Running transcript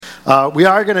We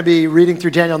are going to be reading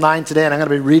through Daniel 9 today, and I'm going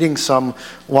to be reading some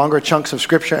longer chunks of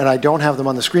Scripture, and I don't have them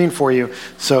on the screen for you,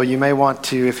 so you may want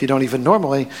to, if you don't even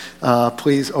normally,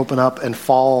 please open up and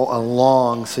follow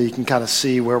along so you can kind of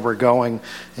see where we're going,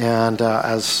 and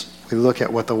as we look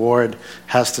at what the Lord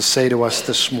has to say to us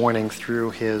this morning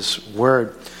through His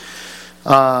Word.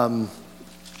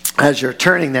 As you're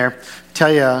turning there, I'll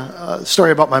tell you a story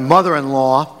about my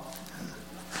mother-in-law.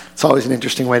 It's always an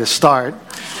interesting way to start.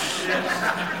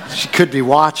 She could be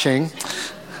watching.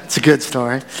 It's a good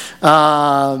story.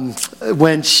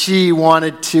 When she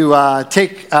wanted to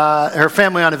take her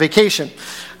family on a vacation.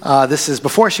 This is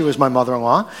before she was my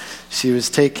mother-in-law. She was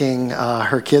taking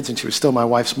her kids, and she was still my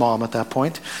wife's mom at that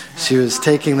point. She was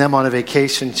taking them on a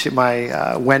vacation.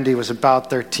 My Wendy was about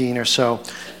 13 or so,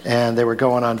 and they were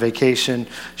going on vacation.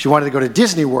 She wanted to go to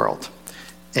Disney World,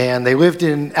 and they lived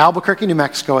in Albuquerque, New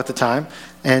Mexico at the time,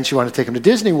 and she wanted to take them to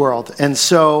Disney World. And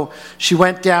so she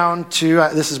went down to,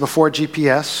 this is before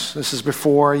GPS, this is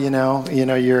before, you know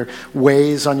your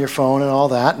Waze on your phone and all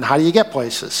that, and how do you get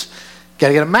places? Got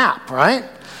to get a map, right?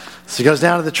 So she goes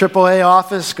down to the AAA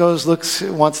office,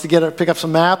 wants to pick up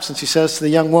some maps, and she says to the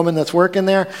young woman that's working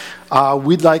there,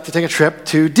 we'd like to take a trip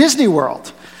to Disney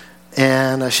World.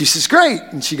 And she says, great.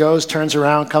 And she goes, turns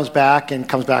around, comes back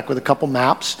with a couple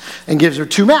maps and gives her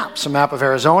two maps, a map of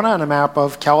Arizona and a map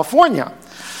of California.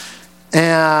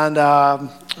 And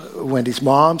Wendy's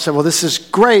mom said, well, this is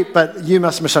great, but you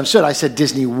must have misunderstood. I said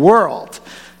Disney World,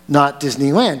 not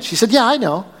Disneyland. She said, yeah, I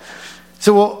know.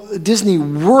 So, well, Disney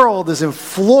World is in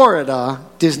Florida.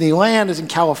 Disneyland is in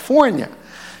California.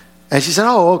 And she said,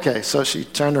 oh, okay. So she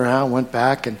turned around, went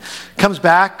back, and comes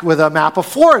back with a map of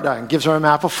Florida and gives her a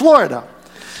map of Florida.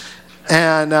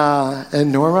 And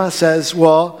Norma says,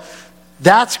 well,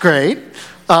 that's great,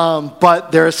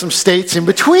 but there are some states in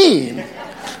between.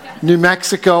 New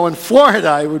Mexico and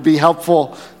Florida, it would be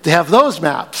helpful to have those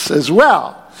maps as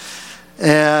well.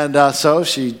 And so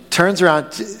she turns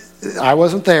around. I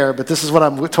wasn't there, but this is what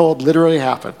I'm told literally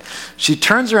happened. She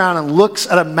turns around and looks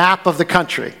at a map of the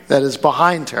country that is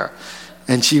behind her.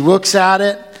 And she looks at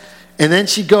it, and then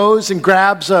she goes and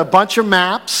grabs a bunch of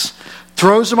maps,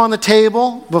 throws them on the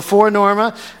table before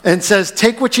Norma, and says,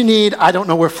 take what you need. I don't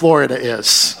know where Florida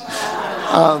is.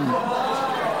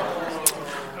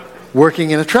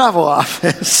 Working in a travel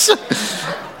office.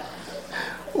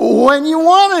 When you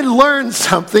want to learn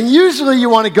something, usually you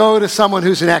want to go to someone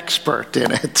who's an expert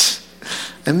in it.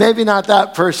 And maybe not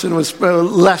that person was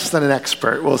less than an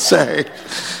expert, we'll say.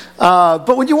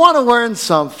 But when you want to learn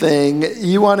something,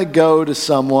 you want to go to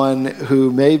someone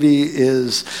who maybe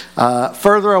is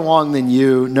further along than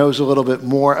you, knows a little bit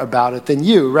more about it than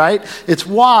you, right? It's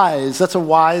wise. That's a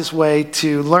wise way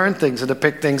to learn things and to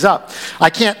pick things up. I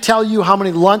can't tell you how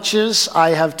many lunches I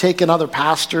have taken other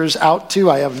pastors out to.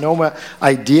 I have no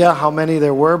idea how many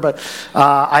there were, but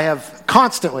I have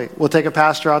constantly will take a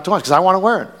pastor out to lunch because I want to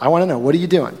learn. I want to know, what are you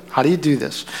doing? How do you do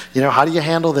this? How do you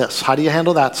handle this? How do you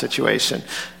handle that situation?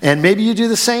 And maybe you do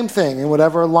the same thing in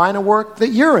whatever line of work that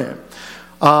you're in.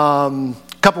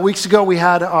 A couple weeks ago, we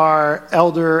had our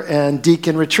elder and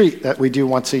deacon retreat that we do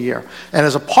once a year. And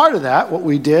as a part of that, what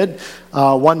we did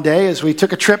one day is we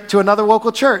took a trip to another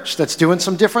local church that's doing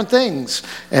some different things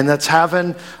and that's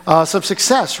having some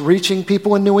success reaching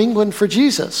people in New England for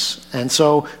Jesus. And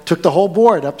so took the whole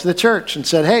board up to the church and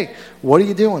said, hey, what are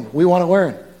you doing? We want to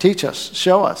learn. Teach us.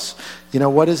 Show us.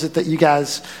 What is it that you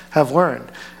guys have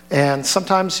learned? And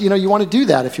sometimes, you want to do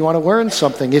that if you want to learn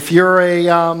something. If you're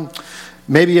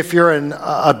maybe if you're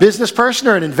a business person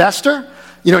or an investor,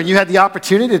 and you had the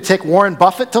opportunity to take Warren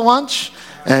Buffett to lunch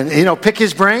and, pick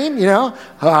his brain,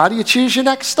 how do you choose your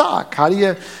next stock? How do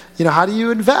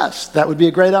you invest? That would be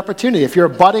a great opportunity. If you're a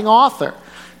budding author,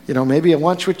 maybe a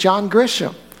lunch with John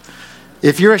Grisham.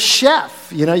 If you're a chef,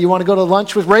 you want to go to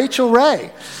lunch with Rachel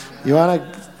Ray. You want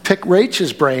to pick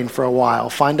Rachel's brain for a while,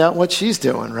 find out what she's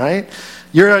doing, right?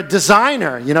 You're a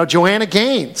designer, Joanna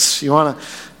Gaines. You want to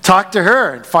talk to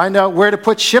her and find out where to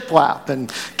put shiplap.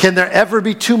 And can there ever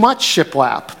be too much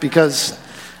shiplap? Because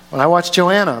when I watch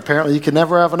Joanna, apparently you can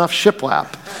never have enough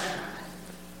shiplap.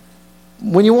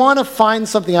 When you want to find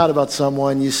something out about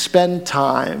someone, you spend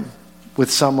time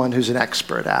with someone who's an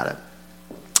expert at it.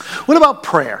 What about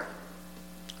prayer?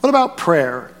 What about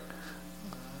prayer?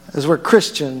 As we're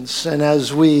Christians and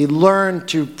as we learn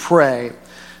to pray,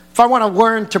 if I want to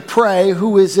learn to pray,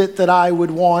 who is it that I would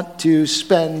want to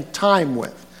spend time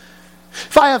with?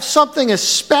 If I have something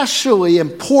especially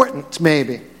important,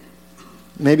 maybe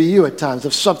you at times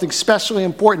have something especially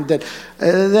important that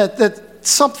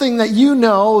something that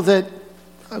that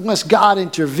unless God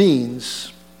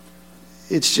intervenes,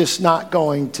 it's just not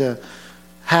going to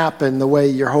happen the way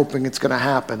you're hoping it's going to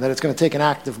happen, that it's going to take an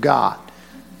act of God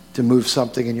to move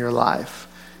something in your life,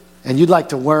 and you'd like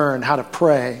to learn how to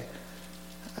pray,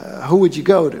 who would you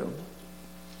go to?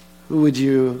 Who would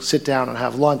you sit down and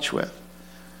have lunch with?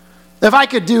 If I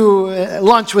could do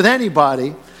lunch with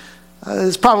anybody,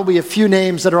 there's probably a few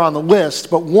names that are on the list,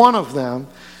 but one of them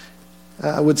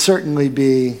would certainly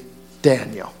be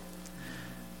Daniel.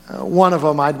 One of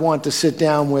them I'd want to sit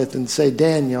down with and say,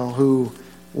 Daniel, who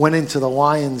went into the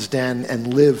lion's den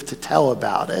and lived to tell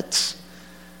about it.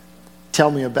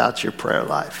 Tell me about your prayer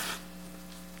life.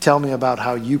 Tell me about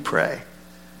how you pray.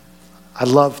 I'd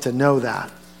love to know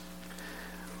that.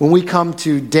 When we come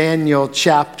to Daniel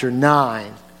chapter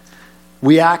 9,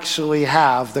 we actually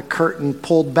have the curtain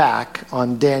pulled back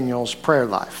on Daniel's prayer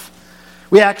life.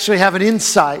 We actually have an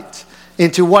insight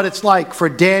into what it's like for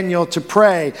Daniel to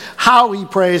pray, how he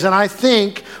prays, and I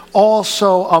think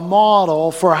also a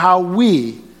model for how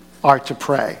we are to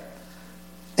pray.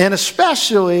 And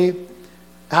especially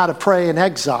how to pray in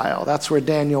exile. That's where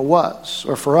Daniel was.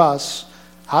 Or for us,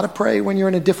 how to pray when you're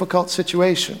in a difficult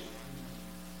situation.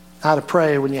 How to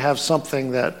pray when you have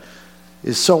something that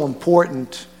is so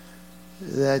important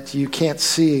that you can't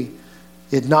see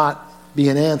it not be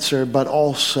an answer, but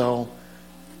also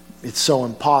it's so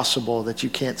impossible that you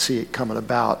can't see it coming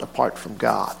about apart from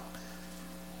God.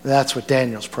 That's what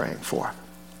Daniel's praying for.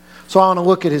 So I want to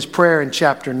look at his prayer in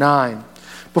chapter 9.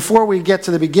 Before we get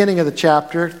to the beginning of the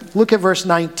chapter, look at verse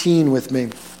 19 with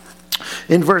me.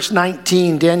 In verse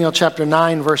 19, Daniel chapter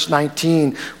 9, verse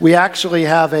 19, we actually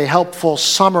have a helpful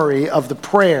summary of the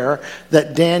prayer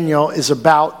that Daniel is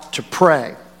about to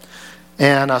pray.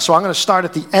 And so I'm going to start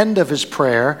at the end of his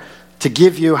prayer to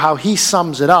give you how he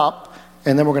sums it up,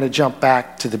 and then we're going to jump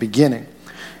back to the beginning.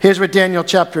 Here's what Daniel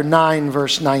chapter 9,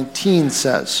 verse 19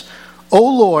 says. O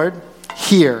Lord,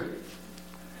 hear.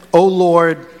 O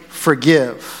Lord,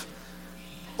 forgive.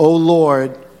 O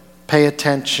Lord, pay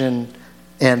attention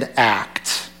and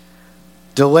act.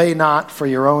 Delay not for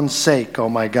your own sake, O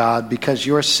my God, because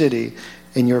your city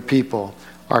and your people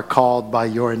are called by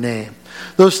your name.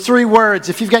 Those three words,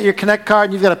 if you've got your Connect card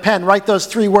and you've got a pen, write those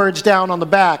three words down on the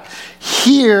back.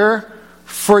 Hear,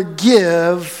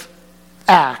 forgive,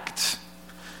 act.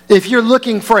 If you're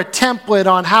looking for a template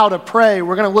on how to pray,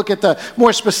 we're going to look at the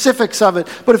more specifics of it.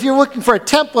 But if you're looking for a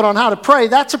template on how to pray,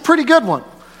 that's a pretty good one.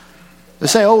 To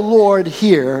say, oh Lord,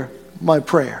 hear my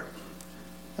prayer.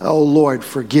 Oh Lord,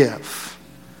 forgive.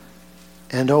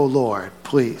 And oh Lord,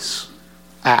 please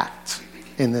act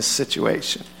in this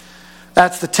situation.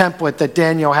 That's the template that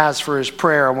Daniel has for his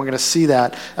prayer, and we're going to see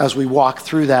that as we walk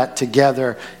through that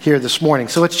together here this morning.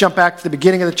 So let's jump back to the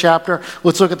beginning of the chapter.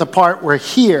 Let's look at the part where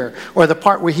the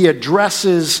part where he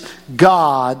addresses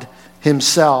God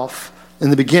himself in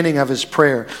the beginning of his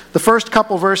prayer. The first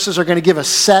couple verses are going to give a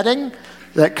setting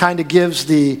that kind of gives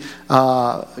the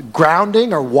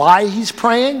grounding or why he's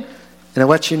praying. And it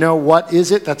lets you know what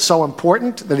is it that's so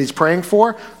important that he's praying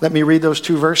for. Let me read those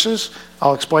two verses.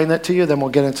 I'll explain that to you, then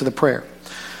we'll get into the prayer.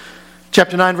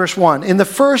 Chapter 9, verse 1. In the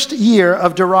first year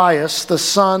of Darius, the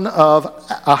son of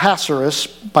Ahasuerus,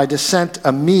 by descent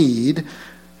a Mede,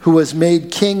 who was made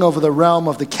king over the realm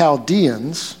of the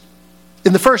Chaldeans,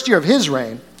 in the first year of his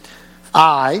reign,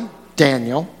 I,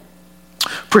 Daniel,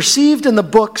 perceived in the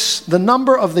books the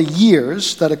number of the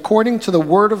years that according to the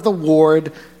word of the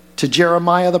Lord to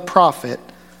Jeremiah the prophet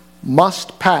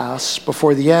must pass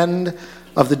before the end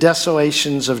of the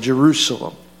desolations of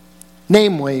Jerusalem,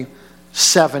 namely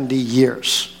 70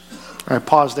 years. All right,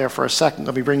 pause there for a second.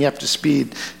 Let me bring you up to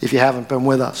speed if you haven't been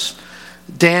with us.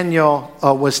 Daniel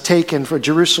was taken for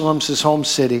Jerusalem's his home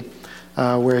city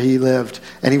where he lived,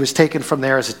 and he was taken from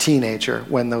there as a teenager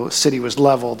when the city was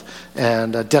leveled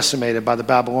and decimated by the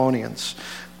Babylonians.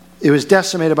 It was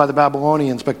decimated by the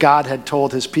Babylonians, but God had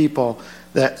told his people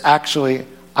that actually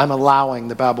I'm allowing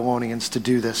the Babylonians to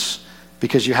do this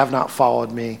because you have not followed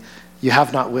me, you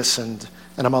have not listened,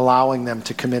 and I'm allowing them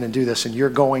to come in and do this, and you're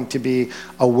going to be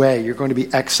away, you're going to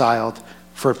be exiled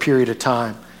for a period of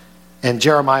time. And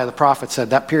Jeremiah the prophet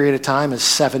said that period of time is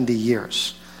 70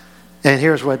 years. And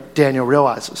here's what Daniel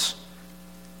realizes.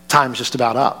 Time's just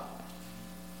about up.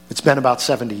 It's been about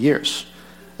 70 years.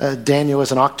 Daniel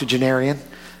is an octogenarian.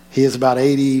 He is about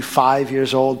 85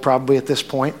 years old probably at this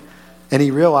point. And he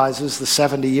realizes the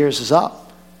 70 years is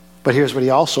up. But here's what he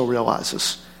also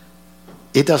realizes.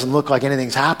 It doesn't look like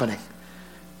anything's happening.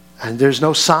 And there's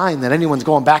no sign that anyone's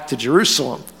going back to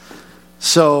Jerusalem.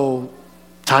 So,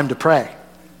 time to pray.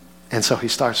 And so he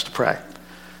starts to pray.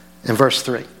 In verse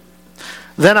 3.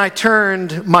 Then I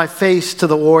turned my face to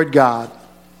the Lord God,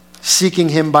 seeking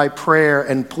him by prayer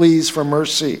and pleas for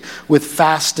mercy with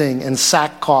fasting and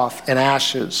sackcloth and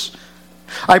ashes.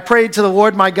 I prayed to the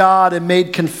Lord my God and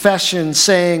made confession,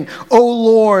 saying, O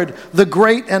Lord, the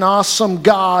great and awesome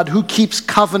God who keeps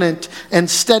covenant and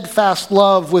steadfast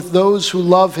love with those who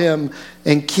love him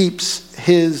and keep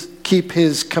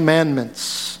his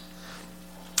commandments.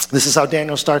 This is how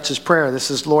Daniel starts his prayer.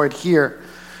 This is, Lord, hear.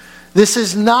 This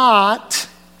is not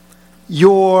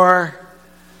your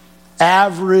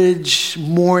average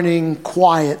morning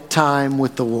quiet time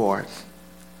with the Lord.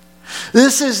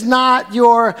 This is not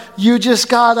you just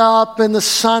got up and the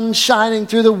sun shining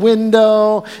through the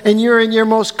window and you're in your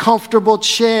most comfortable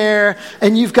chair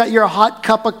and you've got your hot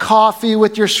cup of coffee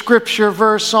with your scripture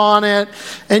verse on it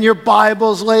and your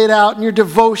Bible's laid out and your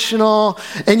devotional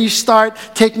and you start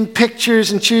taking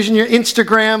pictures and choosing your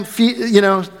Instagram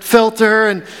filter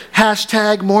and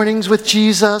hashtag mornings with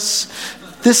Jesus.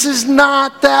 This is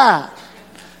not that.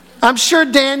 I'm sure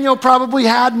Daniel probably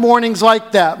had mornings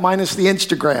like that, minus the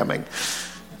Instagramming.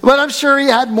 But I'm sure he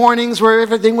had mornings where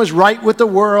everything was right with the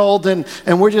world and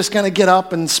we're just going to get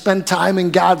up and spend time in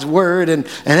God's Word and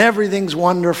everything's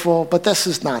wonderful. But this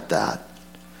is not that.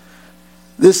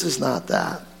 This is not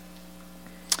that.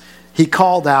 He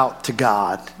called out to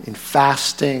God in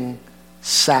fasting,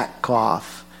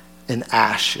 sackcloth, and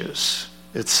ashes,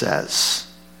 it says.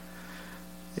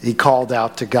 He called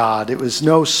out to God. It was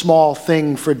no small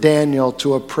thing for Daniel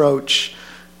to approach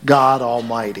God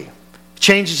Almighty.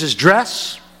 Changes his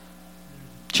dress,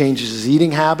 changes his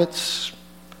eating habits,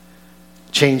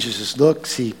 changes his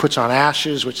looks. He puts on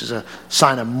ashes, which is a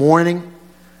sign of mourning.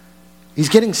 He's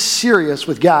getting serious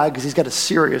with God because he's got a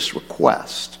serious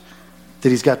request that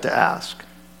he's got to ask.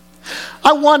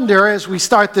 I wonder, as we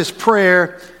start this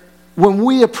prayer, when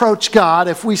we approach God,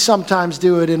 if we sometimes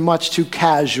do it in much too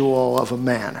casual of a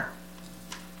manner.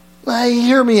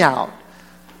 Hear me out.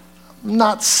 I'm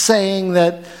not saying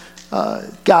that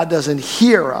God doesn't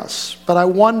hear us, but I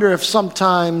wonder if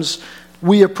sometimes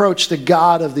we approach the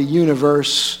God of the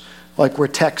universe like we're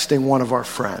texting one of our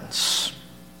friends.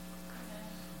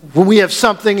 When we have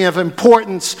something of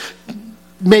importance,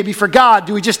 maybe for God,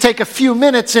 do we just take a few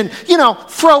minutes and,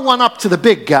 throw one up to the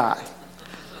big guy?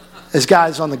 As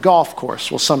guys on the golf course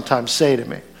will sometimes say to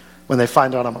me when they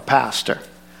find out I'm a pastor.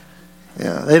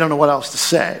 They don't know what else to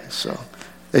say. So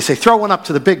they say, throw one up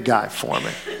to the big guy for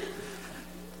me.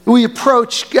 We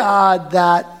approach God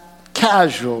that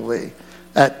casually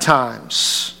at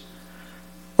times.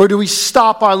 Or do we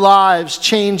stop our lives,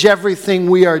 change everything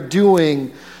we are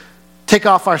doing, take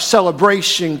off our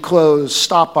celebration clothes,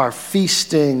 stop our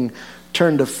feasting,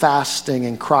 turn to fasting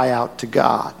and cry out to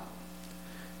God?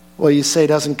 Well, you say,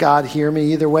 doesn't God hear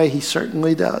me either way? He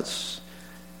certainly does.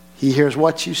 He hears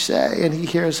what you say, and he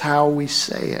hears how we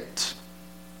say it.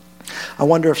 I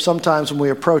wonder if sometimes when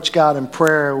we approach God in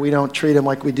prayer, we don't treat him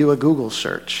like we do a Google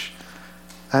search.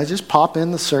 I just pop in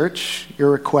the search,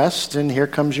 your request, and here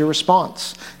comes your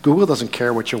response. Google doesn't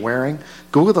care what you're wearing.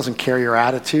 Google doesn't care your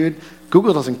attitude.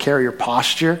 Google doesn't care your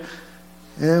posture.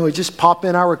 We just pop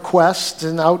in our request,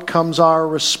 and out comes our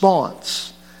response.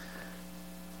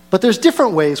 But there's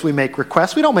different ways we make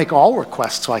requests. We don't make all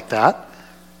requests like that.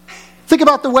 Think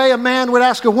about the way a man would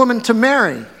ask a woman to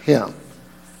marry him.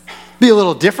 Be a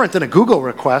little different than a Google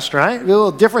request, right? Be a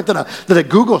little different than a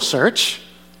Google search.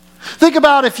 Think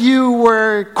about if you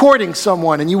were courting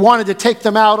someone and you wanted to take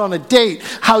them out on a date,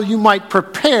 how you might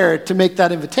prepare to make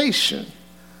that invitation.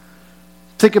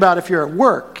 Think about if you're at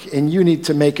work and you need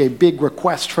to make a big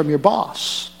request from your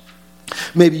boss.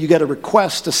 Maybe you got to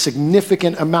request a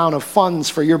significant amount of funds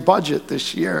for your budget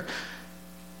this year.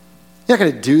 You're not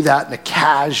going to do that in a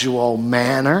casual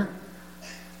manner.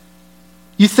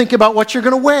 You think about what you're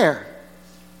going to wear.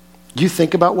 You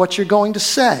think about what you're going to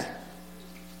say.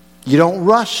 You don't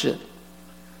rush it.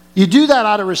 You do that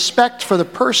out of respect for the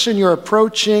person you're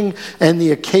approaching and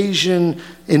the occasion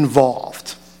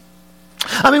involved.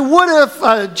 What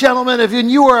if, gentlemen, if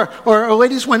you were, or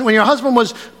ladies, when your husband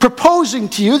was proposing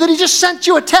to you, that he just sent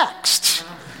you a text?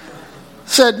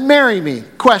 Said, marry me, ?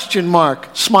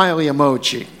 Smiley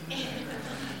emoji.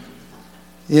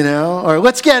 Or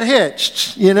let's get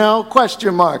hitched, ?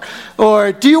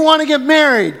 Or do you want to get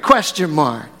married? ?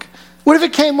 What if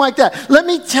it came like that? Let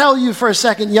me tell you for a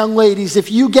second, young ladies,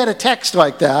 if you get a text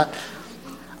like that,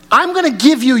 I'm going to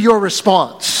give you your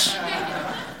response.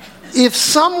 If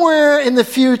somewhere in the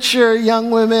future,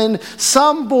 young women,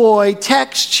 some boy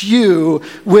texts you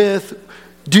with,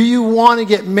 do you want to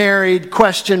get married? ?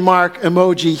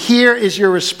 Emoji. Here is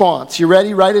your response. You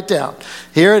ready? Write it down.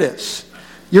 Here it is.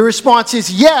 Your response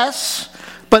is yes,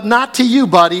 but not to you,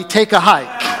 buddy. Take a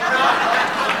hike.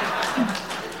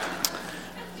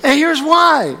 And here's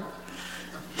why.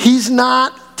 He's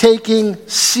not taking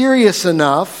serious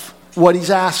enough what he's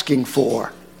asking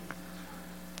for.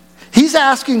 He's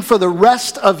asking for the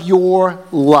rest of your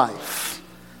life.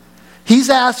 He's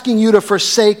asking you to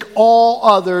forsake all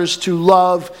others to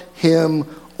love him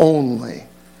only.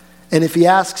 And if he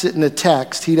asks it in a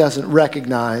text, he doesn't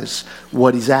recognize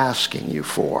what he's asking you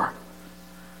for.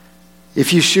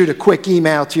 If you shoot a quick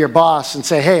email to your boss and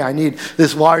say, hey, I need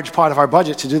this large part of our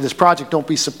budget to do this project, don't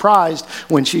be surprised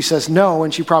when she says no,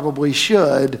 and she probably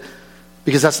should,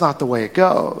 because that's not the way it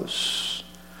goes.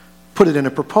 Put it in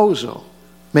a proposal.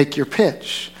 Make your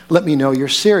pitch. Let me know you're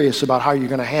serious about how you're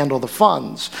going to handle the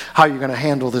funds, how you're going to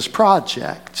handle this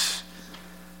project.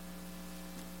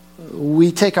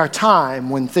 We take our time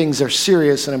when things are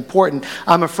serious and important.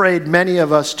 I'm afraid many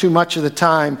of us, too much of the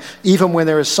time, even when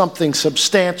there is something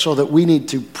substantial that we need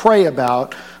to pray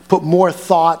about, put more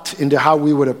thought into how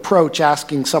we would approach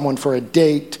asking someone for a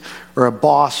date or a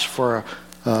boss for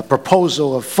a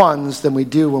proposal of funds than we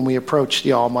do when we approach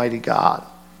the Almighty God.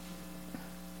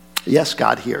 Yes,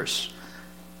 God hears.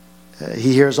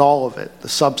 He hears all of it, the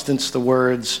substance, the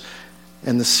words,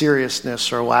 and the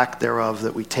seriousness or lack thereof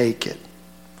that we take it.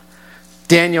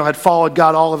 Daniel had followed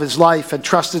God all of his life, had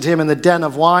trusted him in the den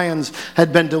of lions,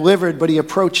 had been delivered, but he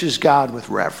approaches God with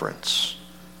reverence.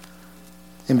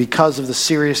 And because of the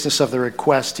seriousness of the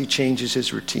request, he changes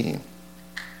his routine.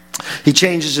 He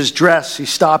changes his dress. He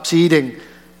stops eating.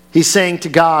 He's saying to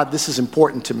God, this is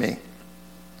important to me.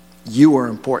 You are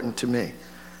important to me.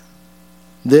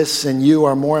 This and you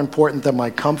are more important than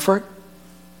my comfort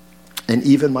and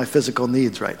even my physical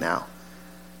needs right now.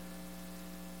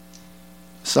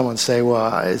 Someone say,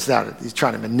 well, is that he's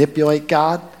trying to manipulate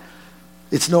God?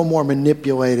 It's no more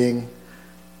manipulating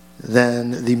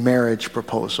than the marriage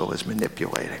proposal is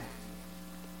manipulating.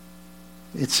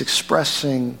 It's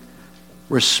expressing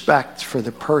respect for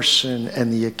the person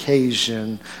and the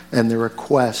occasion and the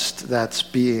request that's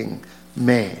being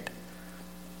made.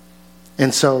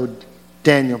 And so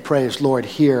Daniel prays, Lord,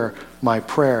 hear my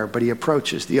prayer, but he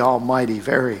approaches the Almighty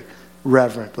very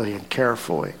reverently and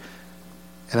carefully.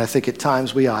 And I think at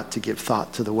times we ought to give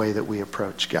thought to the way that we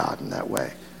approach God in that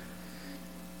way.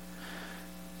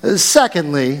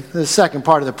 Secondly, the second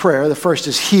part of the prayer, the first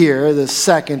is hear, the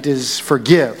second is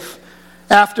forgive.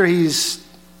 After he's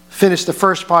finished the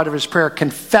first part of his prayer,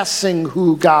 confessing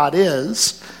who God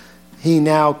is, he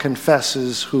now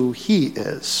confesses who he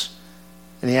is.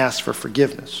 And he asks for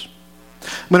forgiveness.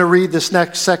 I'm going to read this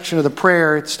next section of the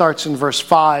prayer. It starts in verse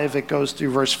 5. It goes through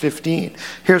verse 15.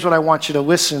 Here's what I want you to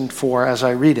listen for as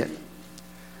I read it.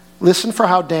 Listen for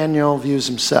how Daniel views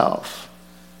himself.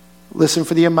 Listen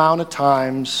for the amount of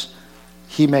times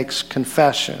he makes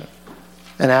confession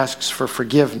and asks for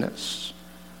forgiveness.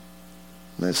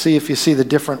 Let's see if you see the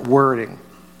different wording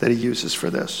that he uses for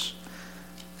this.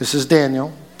 This is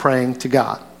Daniel praying to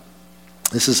God.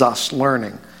 This is us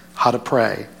learning how to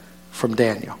pray from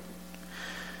Daniel.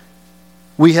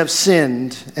 We have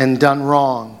sinned and done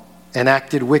wrong and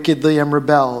acted wickedly and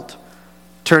rebelled,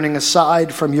 turning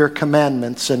aside from your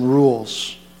commandments and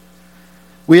rules.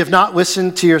 We have not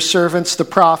listened to your servants, the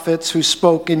prophets, who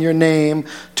spoke in your name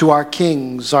to our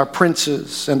kings, our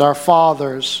princes, and our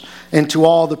fathers, and to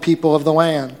all the people of the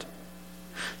land.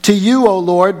 To you, O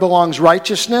Lord, belongs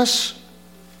righteousness,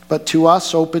 but to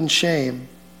us open shame.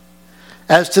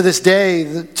 As to this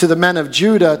day, to the men of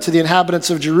Judah, to the inhabitants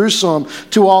of Jerusalem,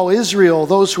 to all Israel,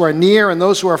 those who are near and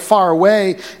those who are far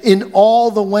away, in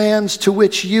all the lands to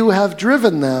which you have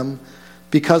driven them,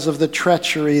 because of the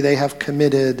treachery they have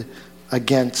committed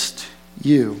against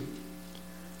you.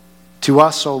 To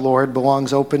us, O Lord,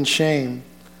 belongs open shame,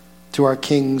 to our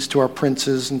kings, to our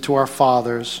princes, and to our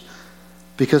fathers,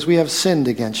 because we have sinned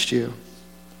against you.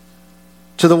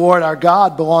 To the Lord our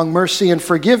God belong mercy and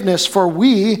forgiveness, for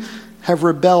we have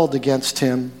rebelled against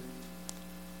him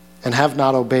and have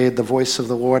not obeyed the voice of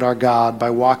the Lord our God by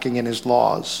walking in his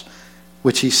laws,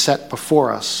 which he set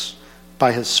before us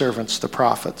by his servants the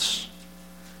prophets.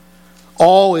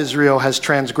 All Israel has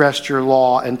transgressed your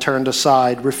law and turned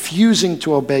aside, refusing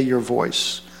to obey your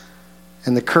voice.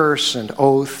 And the curse and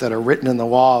oath that are written in the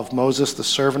law of Moses, the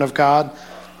servant of God,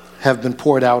 have been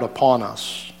poured out upon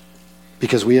us,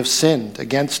 because we have sinned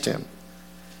against him.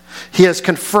 He has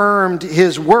confirmed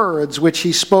his words which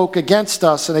he spoke against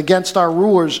us and against our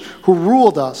rulers who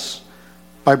ruled us,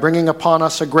 by bringing upon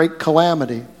us a great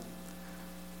calamity.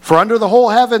 For under the whole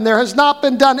heaven there has not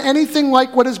been done anything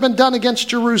like what has been done against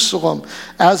Jerusalem.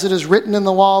 As it is written in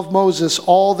the law of Moses,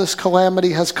 all this calamity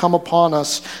has come upon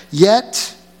us.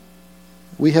 Yet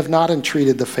we have not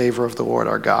entreated the favor of the Lord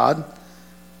our God,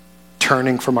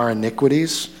 turning from our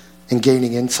iniquities and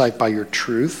gaining insight by your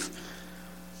truth.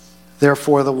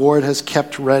 Therefore the Lord has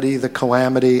kept ready the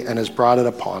calamity and has brought it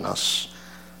upon us.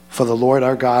 For the Lord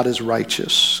our God is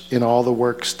righteous in all the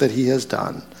works that he has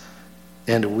done,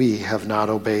 and we have not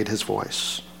obeyed his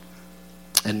voice.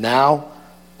 And now,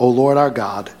 O Lord our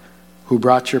God, who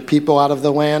brought your people out of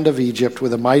the land of Egypt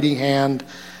with a mighty hand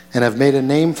and have made a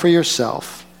name for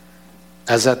yourself,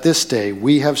 as at this day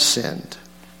we have sinned,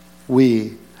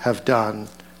 we have done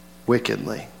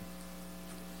wickedly.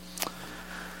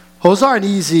 Those aren't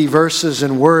easy verses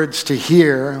and words to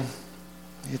hear.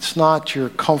 It's not your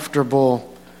comfortable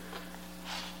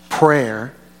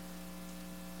prayer.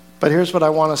 But here's what I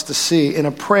want us to see. In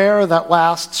a prayer that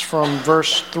lasts from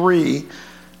verse 3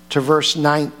 to verse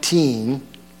 19,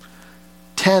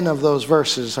 10 of those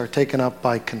verses are taken up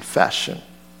by confession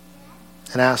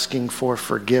and asking for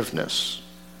forgiveness.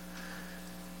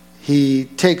 He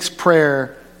takes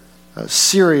prayer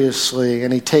seriously,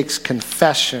 and he takes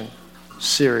confession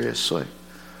seriously.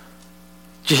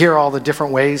 Did you hear all the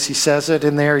different ways he says it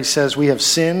in there? He says, we have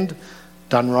sinned,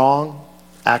 done wrong,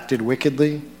 acted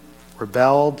wickedly,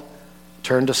 rebelled,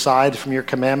 turned aside from your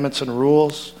commandments and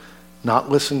rules,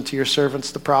 not listened to your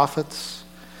servants the prophets.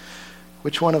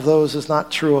 Which one of those is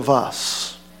not true of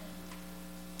us?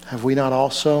 Have we not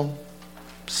also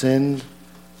sinned,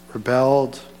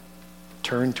 rebelled,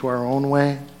 turned to our own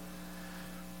way?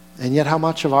 And yet how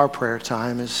much of our prayer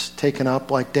time is taken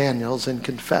up like Daniel's in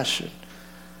confession,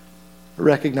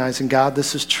 recognizing, God,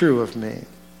 this is true of me.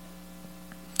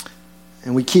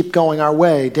 And we keep going our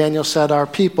way. Daniel said, our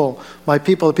people, my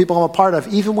people, the people I'm a part of,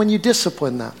 even when you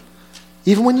discipline them,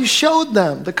 even when you showed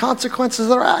them the consequences of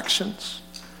their actions,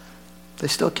 they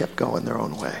still kept going their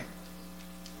own way.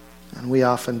 And we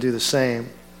often do the same.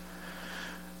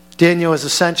 Daniel is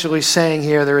essentially saying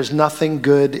here, there is nothing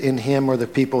good in him or the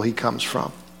people he comes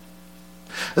from.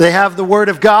 They have the word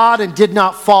of God and did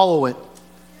not follow it.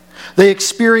 They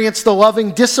experienced the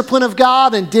loving discipline of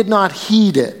God and did not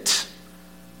heed it.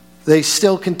 They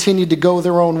still continued to go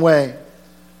their own way.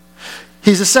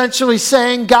 He's essentially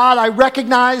saying, God, I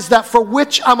recognize that for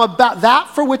which I'm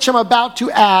about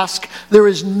to ask, there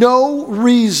is no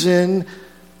reason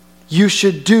you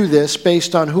should do this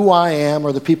based on who I am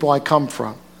or the people I come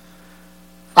from.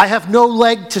 I have no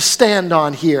leg to stand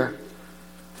on here.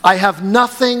 I have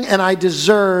nothing and I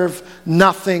deserve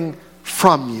nothing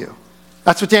from you.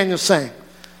 That's what Daniel's saying.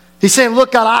 He's saying,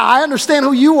 look, God, I understand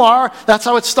who you are. That's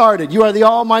how it started. You are the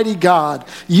Almighty God.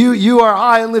 You are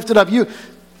high and lifted up.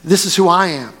 This is who I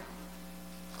am.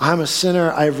 I'm a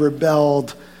sinner. I've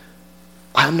rebelled.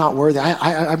 I'm not worthy.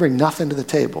 I bring nothing to the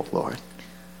table, Lord.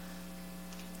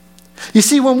 You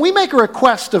see, when we make a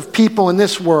request of people in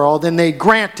this world and they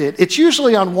grant it, it's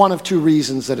usually on one of two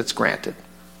reasons that it's granted.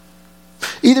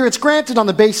 Either it's granted on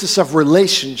the basis of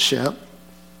relationship,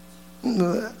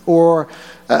 or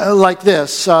like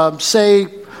this. Say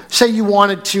you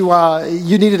wanted to,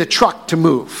 you needed a truck to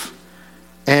move.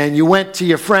 And you went to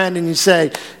your friend and you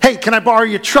say, hey, can I borrow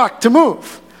your truck to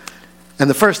move? And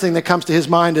the first thing that comes to his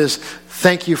mind is,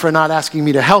 thank you for not asking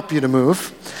me to help you to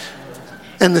move.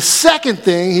 And the second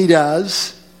thing he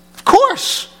does, of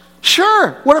course,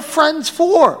 sure, what are friends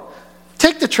for?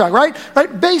 Take the truck, right?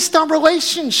 Based on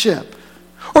relationship.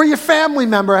 Or your family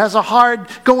member has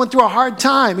going through a hard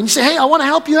time. And you say, hey, I want to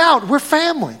help you out. We're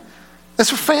family.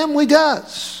 That's what family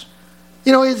does.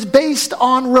 It's based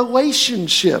on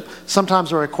relationship.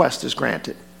 Sometimes a request is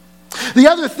granted. The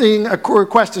other thing a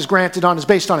request is granted on is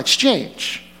based on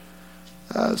exchange.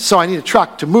 So I need a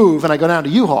truck to move, and I go down to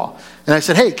U-Haul. And I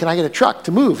said, hey, can I get a truck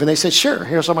to move? And they said, sure,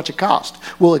 here's how much it costs.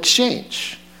 We'll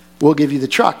exchange. We'll give you the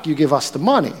truck, you give us the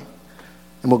money,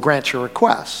 and we'll grant your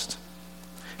request.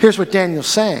 Here's what Daniel's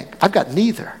saying. I've got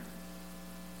neither.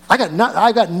 I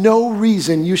got no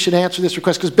reason you should answer this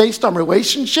request, because based on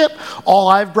relationship, all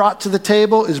I've brought to the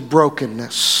table is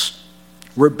brokenness,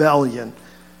 rebellion,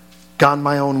 gone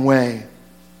my own way,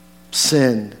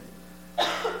 sinned.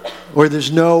 Or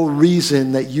there's no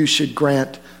reason that you should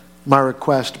grant my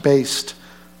request based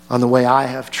on the way I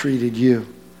have treated you.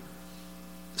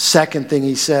 Second thing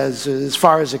he says, as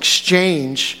far as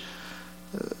exchange,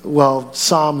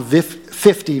 Psalm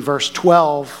 50 verse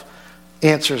 12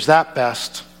 answers that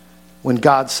best when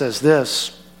God says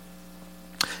this,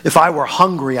 if I were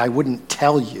hungry, I wouldn't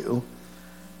tell you,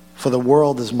 for the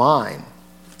world is mine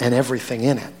and everything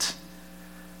in it.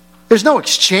 There's no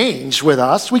exchange with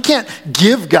us. We can't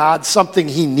give God something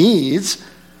he needs.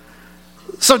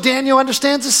 So Daniel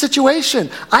understands the situation.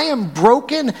 I am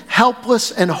broken,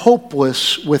 helpless, and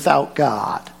hopeless without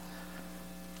God.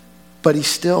 But he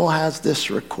still has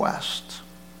this request.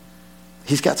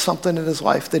 He's got something in his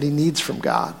life that he needs from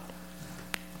God.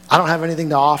 I don't have anything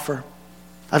to offer.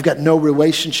 I've got no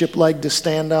relationship leg to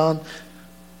stand on.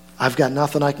 I've got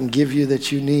nothing I can give you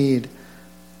that you need.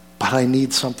 but I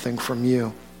need something from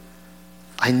you.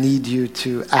 I need you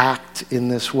to act in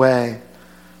this way.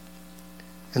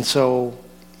 And so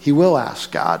he will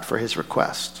ask God for his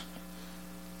request.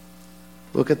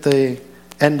 Look at the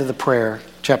end of the prayer,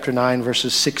 chapter 9,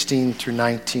 verses 16 through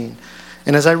 19.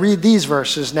 And as I read these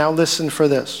verses, now listen for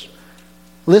this.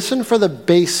 Listen for the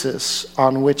basis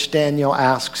on which Daniel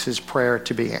asks his prayer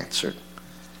to be answered.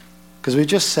 Because we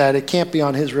just said it can't be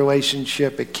on his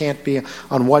relationship. It can't be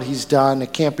on what he's done.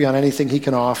 It can't be on anything he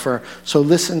can offer. So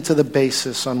listen to the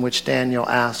basis on which Daniel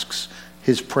asks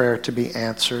his prayer to be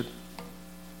answered.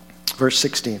 Verse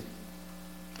 16.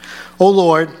 O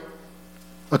Lord,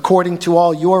 according to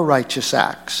all your righteous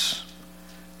acts,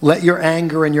 let your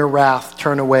anger and your wrath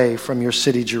turn away from your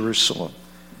city Jerusalem,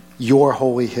 your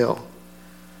holy hill.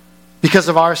 Because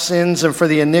of our sins and for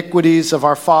the iniquities of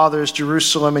our fathers,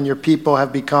 Jerusalem and your people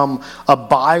have become a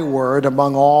byword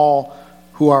among all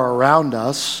who are around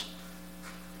us.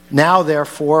 Now,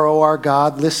 therefore, O our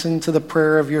God, listen to the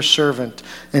prayer of your servant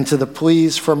and to the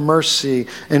pleas for mercy.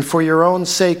 And for your own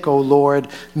sake, O Lord,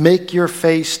 make your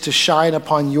face to shine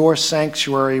upon your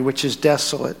sanctuary, which is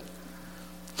desolate.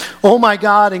 O my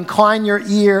God, incline your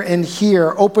ear and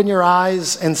hear. Open your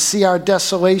eyes and see our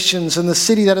desolations in the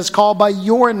city that is called by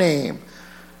your name.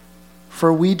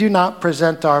 For we do not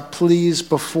present our pleas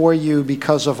before you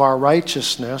because of our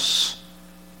righteousness,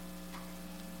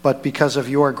 but because of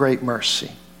your great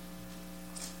mercy.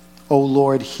 O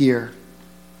Lord, hear.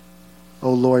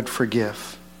 O Lord,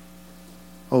 forgive.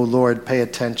 O Lord, pay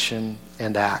attention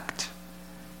and act.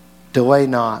 Delay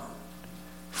not,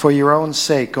 for your own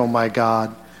sake, O my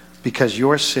God, because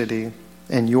your city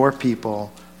and your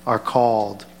people are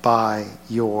called by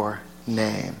your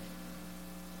name.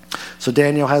 So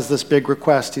Daniel has this big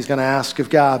request he's going to ask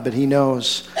of God, but he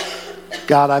knows,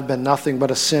 God, I've been nothing but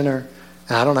a sinner,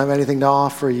 and I don't have anything to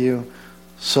offer you.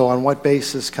 So on what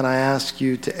basis can I ask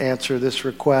you to answer this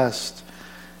request?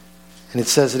 And it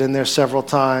says it in there several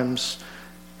times.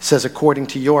 It says, according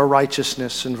to your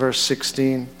righteousness in verse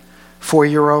 16, for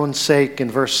your own sake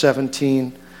in verse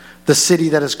 17, the city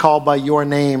that is called by your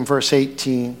name, verse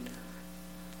 18,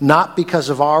 not because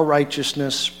of our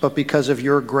righteousness, but because of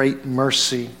your great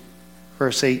mercy,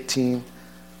 verse 18,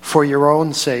 for your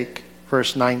own sake,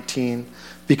 verse 19,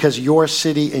 because your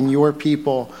city and your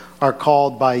people are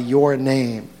called by your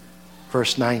name,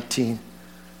 verse 19.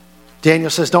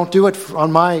 Daniel says, don't do it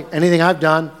on anything I've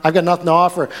done. I've got nothing to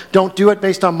offer. Don't do it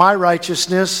based on my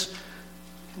righteousness.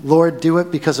 Lord, do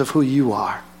it because of who you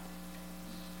are.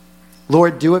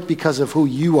 Lord, do it because of who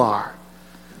you are.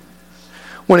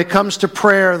 When it comes to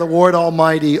prayer, the Lord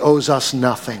Almighty owes us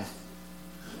nothing.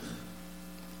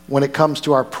 When it comes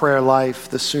to our prayer life,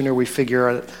 the sooner we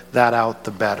figure that out,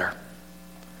 the better.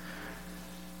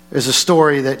 There's a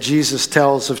story that Jesus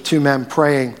tells of two men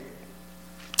praying.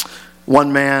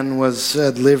 One man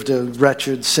had lived a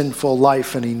wretched, sinful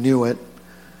life, and he knew it.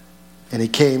 And he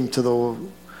came to the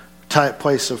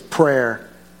place of prayer,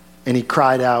 and he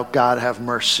cried out, God, have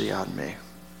mercy on me.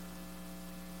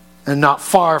 And not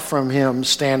far from him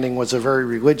standing was a very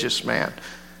religious man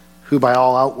who by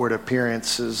all outward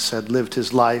appearances had lived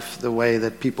his life the way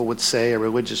that people would say a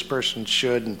religious person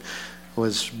should and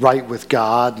was right with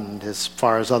God and as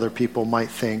far as other people might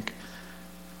think.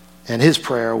 And his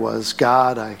prayer was,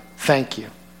 God, I thank you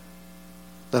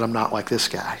that I'm not like this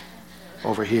guy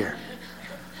over here.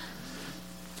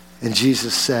 And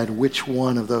Jesus said, which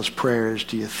one of those prayers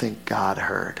do you think God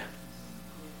heard?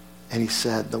 And he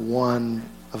said, the one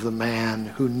of the man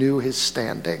who knew his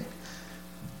standing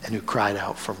and who cried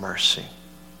out for mercy.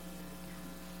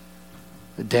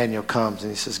 Daniel comes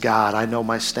and he says, God, I know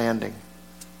my standing.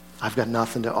 I've got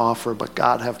nothing to offer, but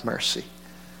God, have mercy.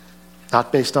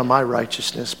 Not based on my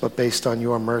righteousness, but based on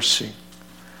your mercy.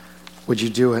 Would you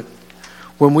do it?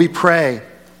 When we pray,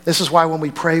 this is why when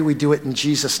we pray, we do it in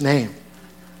Jesus' name.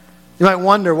 You might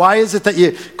wonder, why is it that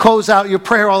you close out your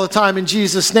prayer all the time in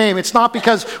Jesus' name? It's not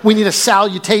because we need a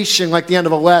salutation like the end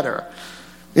of a letter.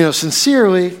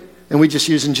 Sincerely, and we just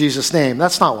use in Jesus' name.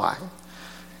 That's not why.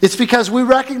 It's because we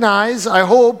recognize, I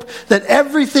hope, that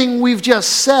everything we've just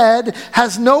said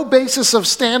has no basis of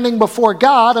standing before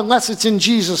God unless it's in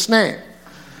Jesus' name.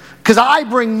 Because I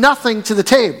bring nothing to the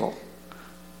table.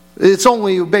 It's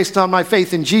only based on my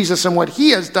faith in Jesus and what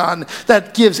he has done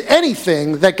that gives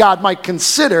anything that God might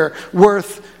consider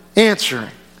worth answering.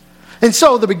 And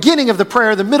so the beginning of the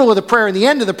prayer, the middle of the prayer, and the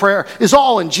end of the prayer is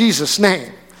all in Jesus'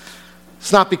 name.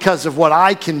 It's not because of what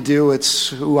I can do, it's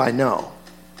who I know,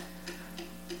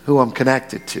 who I'm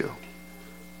connected to.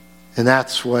 And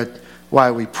that's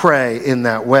why we pray in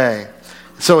that way.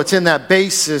 So it's in that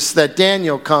basis that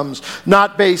Daniel comes,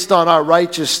 not based on our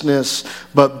righteousness,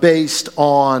 but based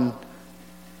on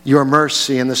your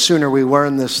mercy. And the sooner we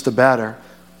learn this, the better.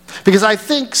 Because I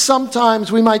think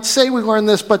sometimes we might say we learn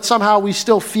this, but somehow we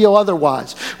still feel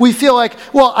otherwise. We feel like,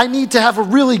 well, I need to have a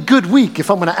really good week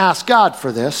if I'm going to ask God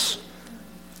for this.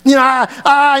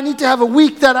 I need to have a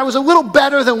week that I was a little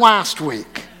better than last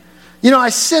week. I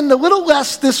sinned a little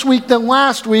less this week than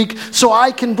last week, so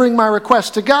I can bring my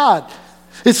request to God.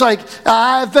 It's like,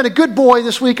 I've been a good boy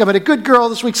this week, I've been a good girl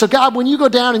this week, so God, when you go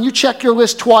down and you check your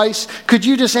list twice, could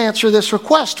you just answer this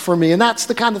request for me? And that's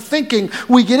the kind of thinking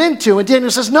we get into. And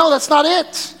Daniel says, no, that's not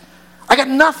it. I got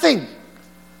nothing.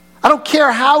 I don't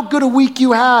care how good a week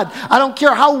you had. I don't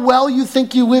care how well you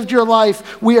think you lived your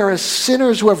life. We are as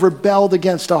sinners who have rebelled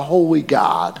against a holy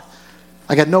God.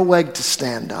 I got no leg to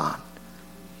stand on.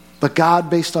 But God,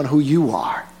 based on who you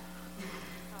are,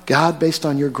 God, based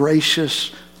on your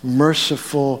gracious,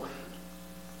 merciful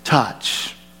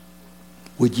touch,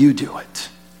 would you do it?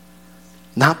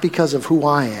 Not because of who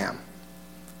I am,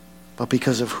 but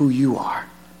because of who you are.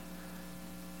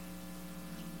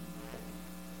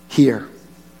 Hear,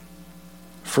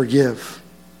 forgive.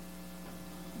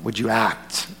 Would you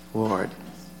act, Lord?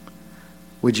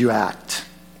 Would you act?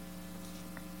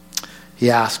 He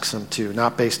asks him to,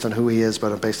 not based on who he is,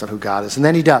 but based on who God is. And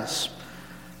then he does.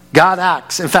 God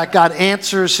acts. In fact, God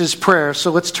answers his prayer.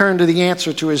 So let's turn to the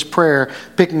answer to his prayer,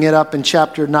 picking it up in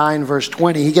chapter 9, verse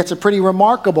 20. He gets a pretty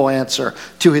remarkable answer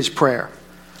to his prayer.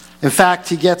 In fact,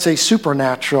 he gets a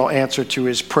supernatural answer to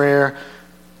his prayer.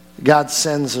 God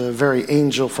sends a very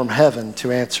angel from heaven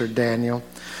to answer Daniel.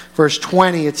 Verse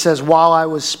 20, it says, while I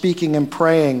was speaking and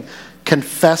praying,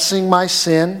 confessing my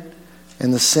sin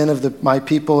and the sin of my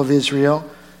people of Israel,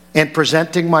 and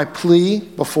presenting my plea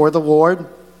before the Lord,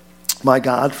 my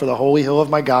God, for the holy hill of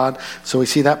my God. So we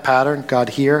see that pattern. God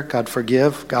hear, God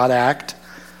forgive, God act.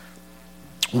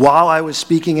 While I was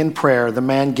speaking in prayer, the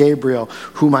man Gabriel,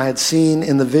 whom I had seen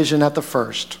in the vision at the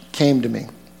first, came to me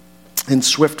in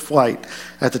swift flight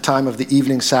at the time of the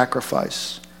evening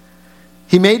sacrifice.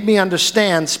 He made me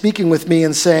understand, speaking with me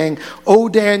and saying, O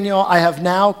Daniel, I have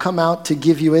now come out to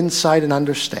give you insight and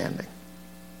understanding.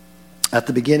 At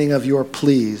the beginning of your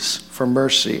pleas for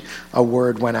mercy, a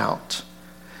word went out.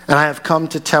 And I have come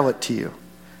to tell it to you,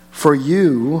 for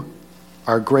you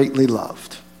are greatly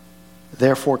loved.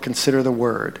 Therefore consider the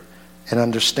word and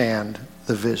understand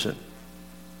the vision.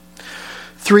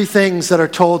 Three things that are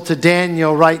told to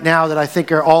Daniel right now that I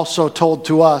think are also told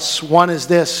to us. One is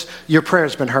this: your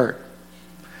prayer's been heard.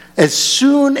 As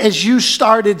soon as you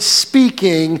started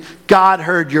speaking, God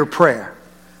heard your prayer.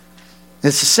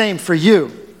 It's the same for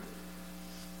you.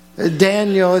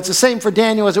 Daniel, it's the same for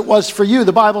Daniel as it was for you.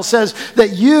 The Bible says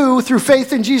that you, through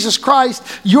faith in Jesus Christ,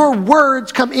 your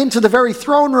words come into the very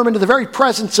throne room, into the very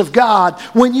presence of God.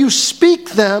 When you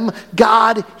speak them,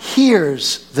 God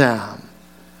hears them.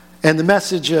 And the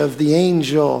message of the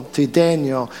angel to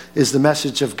Daniel is the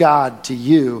message of God to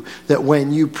you, that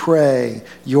when you pray,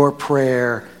 your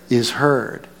prayer is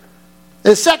heard.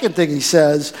 The second thing he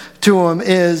says to him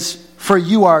is, for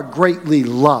you are greatly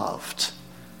loved.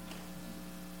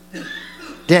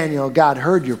 Daniel, God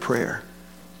heard your prayer,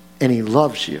 and he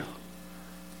loves you.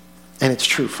 And it's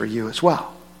true for you as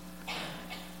well.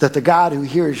 That the God who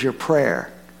hears your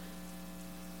prayer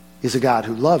is a God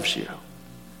who loves you.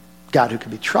 God who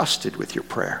can be trusted with your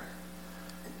prayer.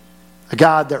 A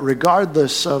God that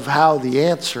regardless of how the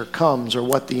answer comes or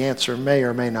what the answer may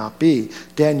or may not be,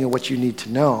 Daniel, what you need to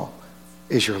know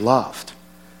is you're loved.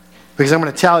 Because I'm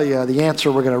going to tell you, the answer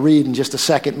we're going to read in just a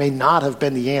second may not have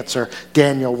been the answer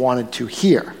Daniel wanted to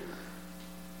hear.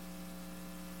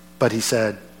 But he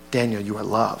said, Daniel, you are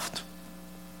loved.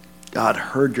 God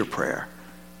heard your prayer,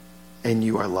 and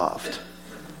you are loved.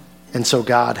 And so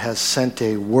God has sent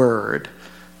a word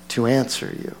to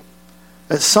answer you.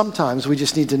 Sometimes we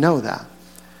just need to know that.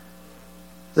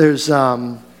 There's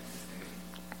someone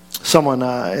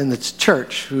in the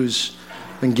church who's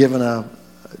been given a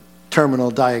terminal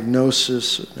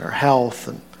diagnosis in their health,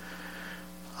 and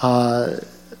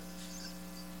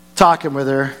talking with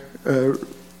her,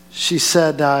 she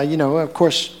said, of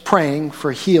course, praying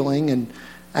for healing and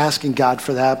asking God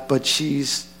for that, but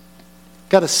she's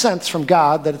got a sense from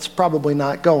God that it's probably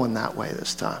not going that way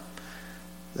this time.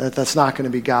 That's not going to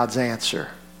be God's answer.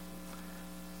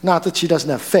 Not that she doesn't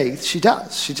have faith, she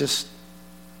does. She just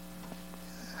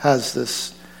has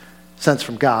this sense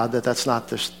from God that that's not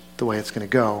the way it's going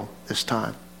to go this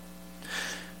time.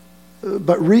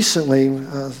 But recently,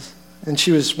 and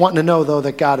she was wanting to know, though,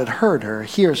 that God had heard her,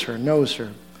 hears her, knows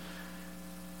her.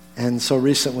 And so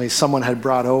recently, someone had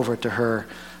brought over to her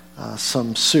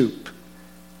some soup.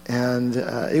 And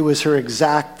it was her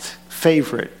exact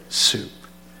favorite soup.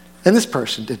 And this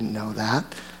person didn't know that.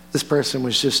 This person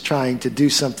was just trying to do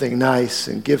something nice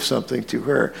and give something to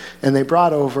her. And they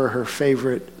brought over her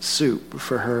favorite soup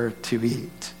for her to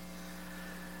eat.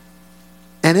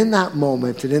 And in that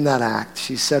moment and in that act,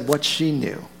 she said what she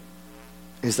knew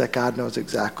is that God knows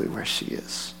exactly where she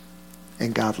is.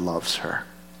 And God loves her.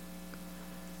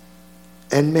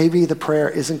 And maybe the prayer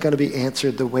isn't going to be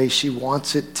answered the way she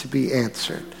wants it to be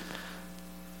answered.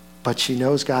 But she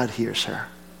knows God hears her.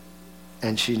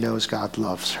 And she knows God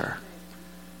loves her.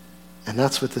 And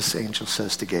that's what this angel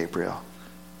says to Gabriel.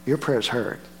 Your prayer's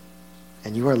heard.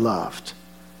 And you are loved.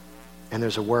 And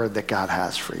there's a word that God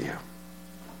has for you.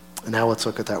 And now let's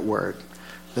look at that word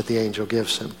that the angel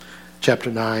gives him.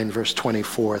 Chapter 9, verse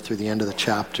 24 through the end of the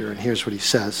chapter. And here's what he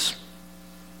says.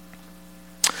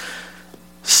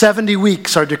 70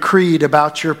 weeks are decreed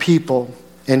about your people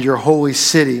and your holy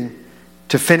city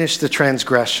to finish the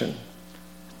transgression,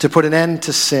 to put an end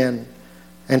to sin,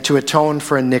 and to atone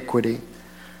for iniquity,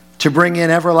 to bring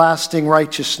in everlasting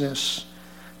righteousness,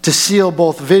 to seal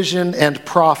both vision and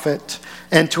prophet,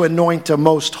 and to anoint a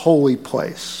most holy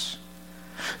place.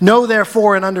 Know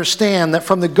therefore and understand that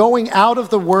from the going out of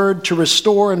the word to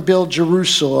restore and build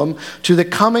Jerusalem to the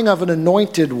coming of an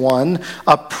anointed one,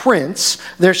 a prince,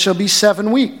 there shall be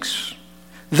 7 weeks.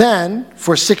 Then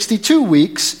for 62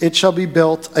 weeks it shall be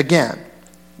built again,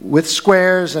 with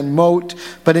squares and moat,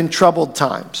 but in troubled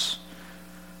times.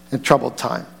 In troubled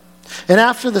time. And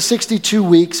after the 62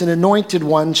 weeks, an anointed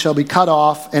one shall be cut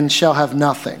off and shall have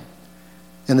nothing.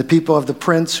 And the people of the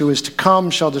prince who is to come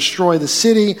shall destroy the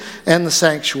city and the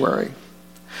sanctuary.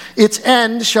 Its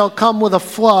end shall come with a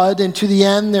flood, and to the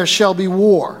end there shall be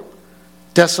war.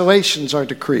 Desolations are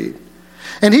decreed.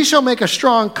 And he shall make a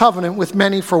strong covenant with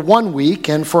many for 1 week,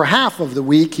 and for half of the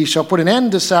week he shall put an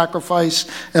end to sacrifice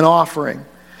and offering.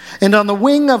 And on the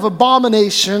wing of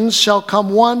abominations shall come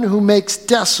one who makes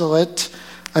desolate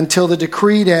until the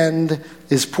decreed end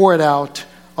is poured out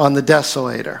on the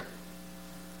desolator.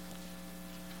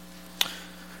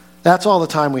 That's all the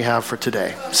time we have for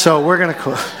today. So we're going to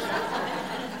close.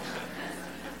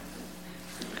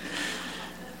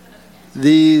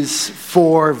 These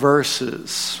 4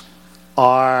 verses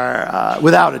are,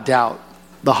 without a doubt,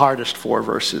 the hardest 4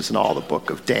 verses in all the book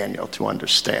of Daniel to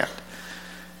understand.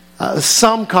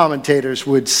 Some commentators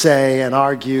would say and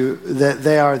argue that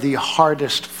they are the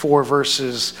hardest 4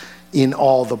 verses in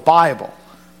all the Bible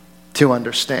to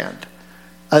understand.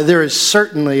 There is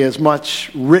certainly as much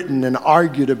written and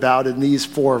argued about in these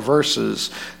 4 verses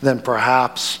than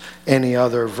perhaps any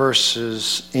other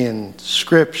verses in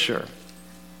Scripture.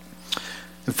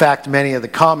 In fact, many of the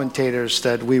commentators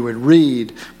that we would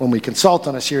read when we consult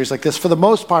on a series like this, for the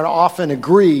most part, often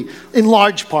agree, in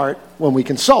large part, when we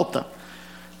consult them.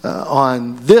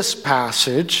 On this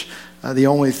passage, the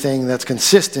only thing that's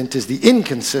consistent is the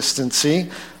inconsistency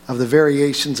of the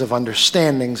variations of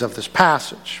understandings of this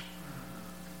passage.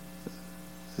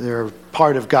 They're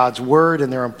part of God's word,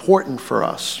 and they're important for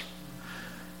us.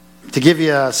 To give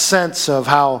you a sense of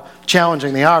how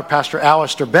challenging they are, Pastor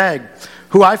Alistair Begg,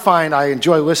 who I find I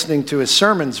enjoy listening to his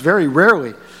sermons, very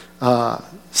rarely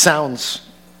sounds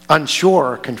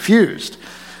unsure or confused,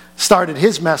 started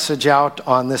his message out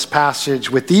on this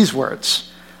passage with these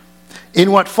words.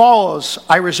 In what follows,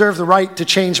 I reserve the right to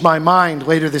change my mind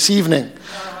later this evening,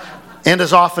 and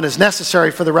as often as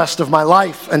necessary for the rest of my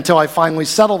life until I finally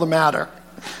settle the matter.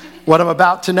 What I'm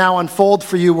about to now unfold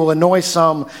for you will annoy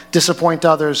some, disappoint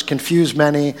others, confuse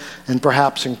many, and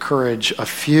perhaps encourage a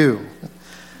few.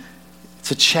 It's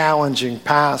a challenging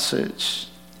passage.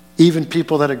 Even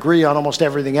people that agree on almost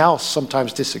everything else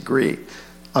sometimes disagree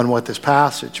on what this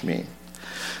passage means.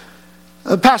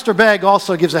 Pastor Begg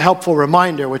also gives a helpful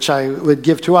reminder, which I would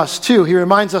give to us too. He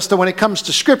reminds us that when it comes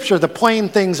to Scripture, the plain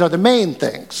things are the main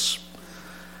things.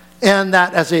 And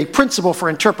that as a principle for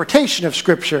interpretation of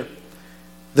Scripture,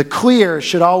 the clear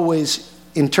should always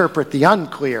interpret the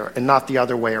unclear and not the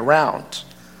other way around.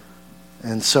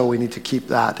 And so we need to keep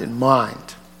that in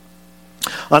mind.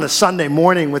 On a Sunday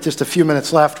morning with just a few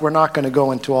minutes left, we're not going to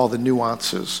go into all the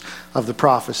nuances of the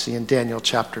prophecy in Daniel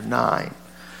chapter 9.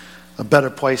 A better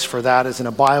place for that is in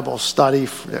a Bible study.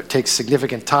 It takes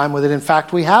significant time with it. In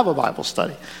fact, we have a Bible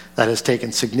study that has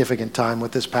taken significant time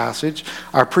with this passage.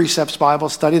 Our Precepts Bible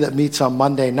study that meets on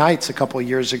Monday nights a couple of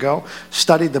years ago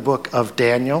studied the book of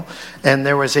Daniel, and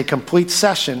there was a complete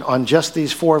session on just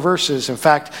these 4 verses. In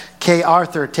fact, Kay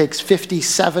Arthur takes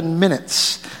 57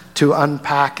 minutes to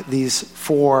unpack these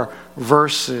 4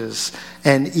 verses,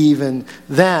 and even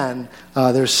then,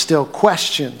 there's still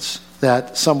questions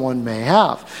that someone may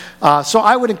have. So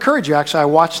I would encourage you, actually, I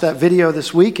watched that video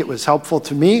this week. It was helpful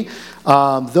to me.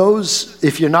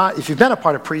 If you've been a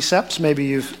part of Precepts, maybe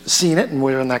you've seen it and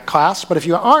we're in that class, but if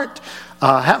you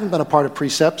haven't been a part of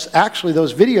Precepts, actually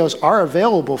those videos are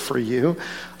available for you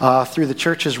through the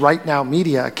church's Right Now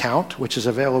Media account, which is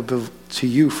available to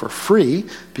you for free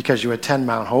because you attend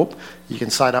Mount Hope. You can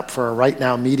sign up for a Right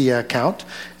Now Media account,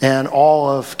 and all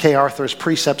of Kay Arthur's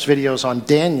Precepts videos on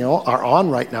Daniel are on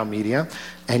Right Now Media,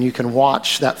 and you can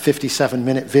watch that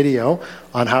 57-minute video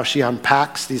on how she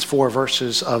unpacks these 4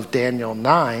 verses of Daniel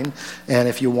 9. And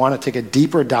if you want to take a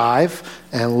deeper dive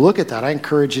and look at that, I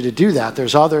encourage you to do that.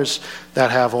 There's others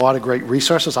that have a lot of great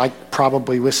resources. I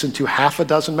probably listened to half a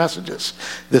dozen messages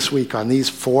this week on these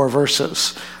 4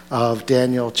 verses of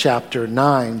Daniel chapter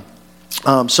 9.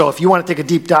 So if you want to take a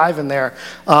deep dive in there,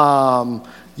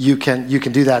 you can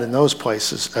do that in those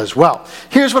places as well.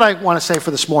 Here's what I want to say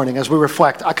for this morning as we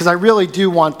reflect, because I really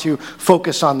do want to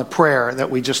focus on the prayer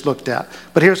that we just looked at.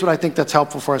 But here's what I think that's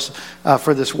helpful for us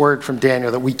for this word from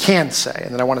Daniel that we can say,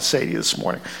 and that I want to say to you this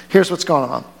morning. Here's what's going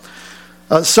on.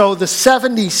 So the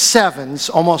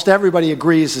 77s, almost everybody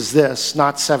agrees, is this,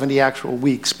 not 70 actual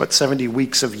weeks, but 70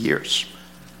 weeks of years.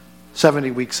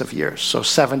 70 weeks of years. So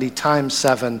 70 times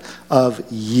 7 of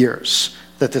years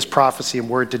that this prophecy and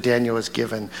word to Daniel is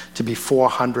given to be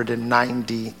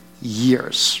 490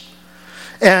 years.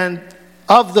 And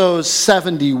of those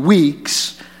 70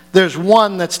 weeks, there's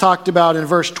one that's talked about in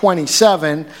verse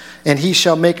 27, and he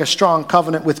shall make a strong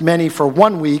covenant with many for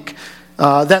 1 week.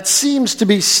 That seems to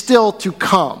be still to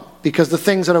come, because the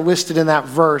things that are listed in that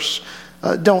verse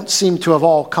don't seem to have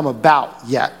all come about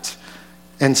yet.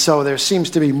 And so there seems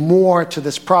to be more to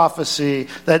this prophecy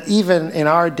that even in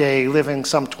our day, living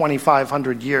some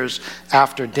 2,500 years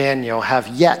after Daniel, have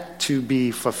yet to be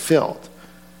fulfilled.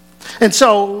 And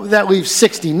so that leaves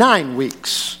 69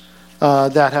 weeks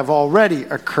that have already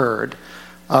occurred,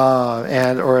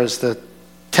 or as the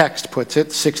text puts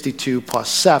it, 62 plus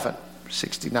 7,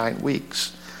 69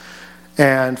 weeks,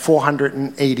 and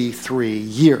 483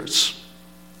 years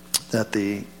that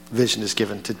the vision is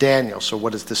given to Daniel. So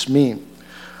what does this mean?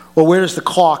 Well, where does the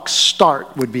clock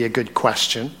start would be a good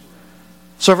question.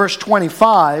 So verse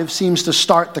 25 seems to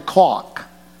start the clock.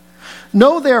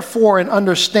 Know therefore and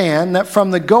understand that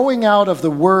from the going out of the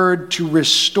word to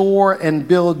restore and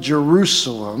build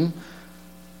Jerusalem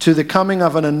to the coming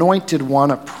of an anointed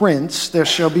one, a prince, there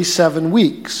shall be 7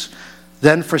 weeks.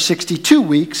 Then for 62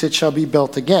 weeks it shall be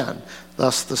built again.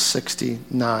 Thus the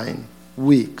 69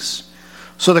 weeks.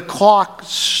 So the clock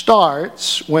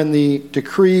starts when the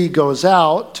decree goes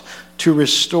out to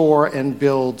restore and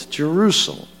build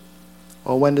Jerusalem.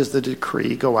 Well, when does the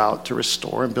decree go out to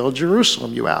restore and build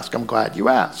Jerusalem, you ask? I'm glad you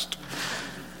asked.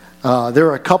 There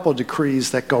are a couple decrees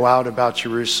that go out about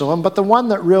Jerusalem, but the one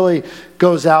that really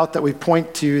goes out that we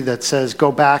point to that says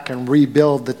go back and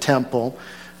rebuild the temple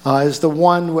is the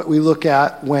one that we look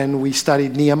at when we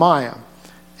studied Nehemiah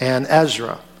and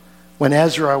Ezra. When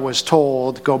Ezra was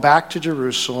told, go back to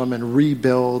Jerusalem and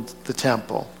rebuild the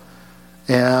temple.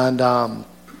 And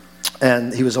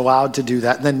he was allowed to do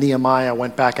that. And then Nehemiah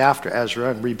went back after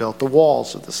Ezra and rebuilt the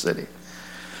walls of the city.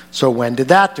 So when did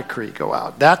that decree go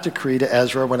out? That decree to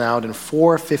Ezra went out in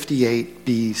 458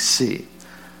 BC.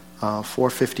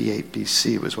 458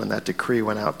 BC was when that decree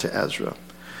went out to Ezra.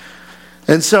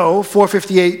 And so,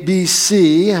 458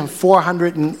 BC,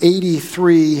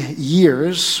 483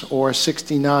 years, or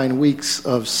 69 weeks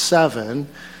of 7,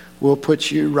 will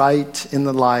put you right in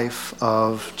the life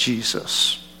of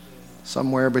Jesus.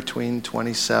 Somewhere between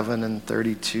 27 and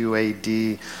 32 AD.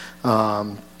 You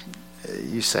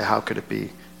say, how could it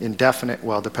be indefinite?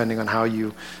 Well, depending on how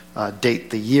you date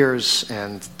the years,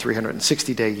 and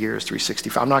 360-day years,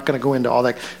 365. I'm not going to go into all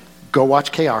that. Go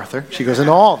watch Kay Arthur. She goes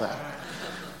into all that.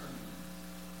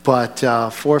 But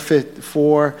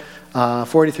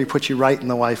 483 puts you right in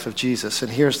the life of Jesus.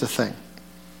 And here's the thing.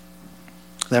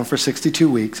 Then for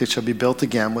 62 weeks it shall be built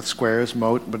again with squares,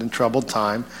 moat, but in troubled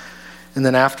time. And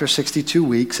then after 62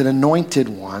 weeks an anointed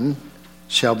one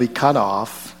shall be cut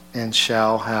off and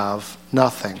shall have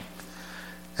nothing.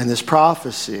 And this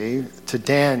prophecy to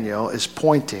Daniel is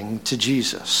pointing to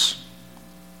Jesus.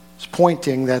 It's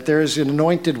pointing that there is an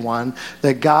anointed one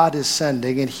that God is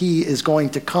sending, and he is going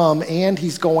to come and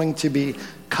he's going to be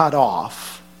cut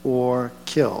off or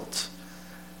killed.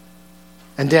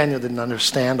 And Daniel didn't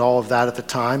understand all of that at the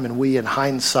time, and we in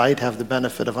hindsight have the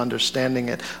benefit of understanding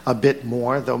it a bit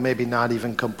more, though maybe not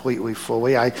even completely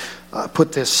fully. I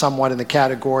put this somewhat in the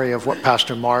category of what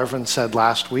Pastor Marvin said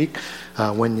last week,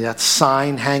 when that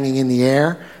sign hanging in the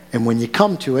air, and when you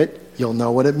come to it, you'll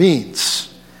know what it means.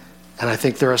 And I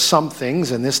think there are some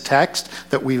things in this text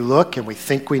that we look and we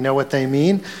think we know what they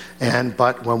mean,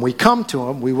 but when we come to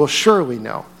them, we will surely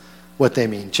know what they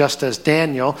mean. Just as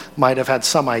Daniel might have had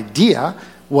some idea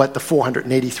what the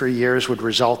 483 years would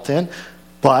result in,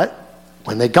 but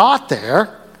when they got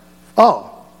there,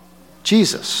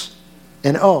 Jesus,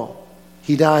 and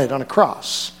he died on a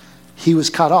cross. He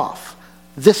was cut off.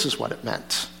 This is what it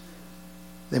meant.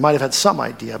 They might have had some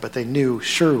idea, but they knew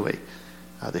surely,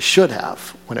 they should have,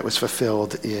 when it was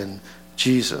fulfilled in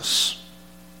Jesus.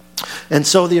 And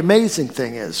so the amazing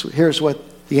thing is, here's what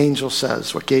the angel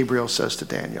says, what Gabriel says to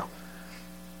Daniel.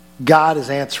 God is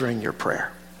answering your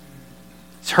prayer.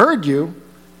 He's heard you,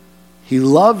 he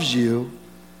loves you,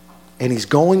 and he's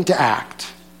going to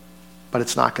act, but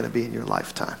it's not going to be in your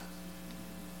lifetime.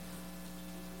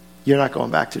 You're not going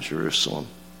back to Jerusalem.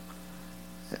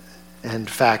 In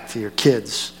fact, your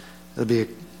kids,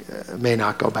 may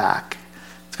not go back.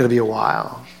 It's going to be a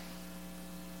while.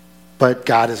 But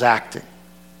God is acting,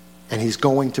 and he's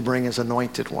going to bring his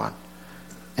anointed one.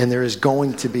 And there is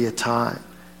going to be a time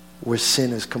where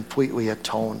sin is completely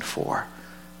atoned for.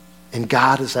 And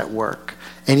God is at work.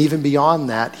 And even beyond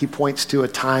that, he points to a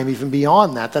time even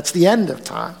beyond that. That's the end of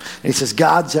time. And he says,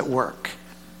 God's at work,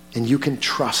 and you can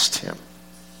trust him.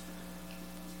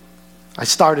 I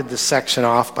started this section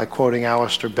off by quoting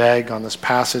Alistair Begg on this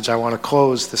passage. I want to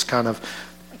close this kind of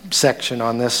section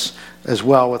on this as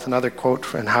well with another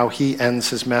quote and how he ends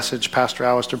his message. Pastor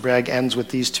Alistair Begg ends with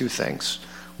these two things.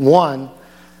 One,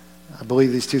 I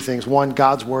believe these two things. One,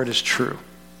 God's word is true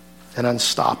and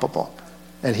unstoppable,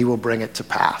 and he will bring it to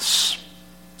pass.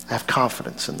 I have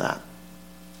confidence in that.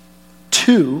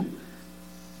 Two,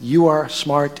 you are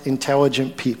smart,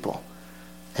 intelligent people,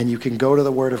 and you can go to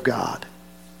the word of God,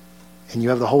 and you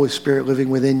have the Holy Spirit living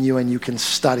within you, and you can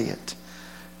study it,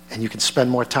 and you can spend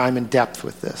more time in depth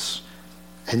with this,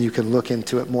 and you can look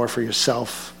into it more for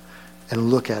yourself and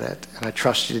look at it. And I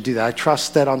trust you to do that. I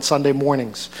trust that on Sunday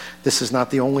mornings, this is not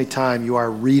the only time you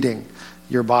are reading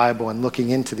your Bible and looking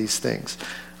into these things.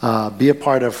 Be a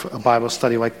part of a Bible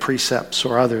study like Precepts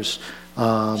or others.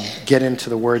 Get into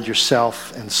the Word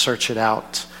yourself and search it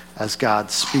out as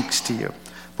God speaks to you.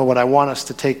 But what I want us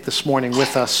to take this morning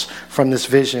with us from this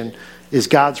vision is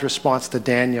God's response to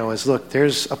Daniel is, look,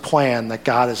 there's a plan that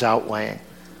God is outlaying.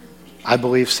 I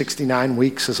believe 69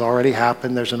 weeks has already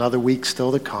happened. There's another week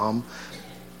still to come.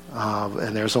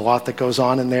 And there's a lot that goes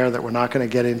on in there that we're not going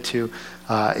to get into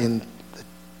in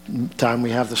the time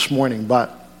we have this morning.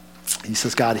 But he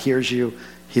says God hears you,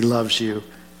 he loves you,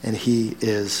 and he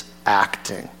is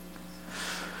acting.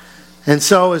 And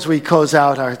so as we close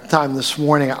out our time this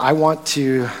morning, I want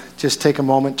to just take a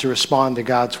moment to respond to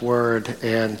God's word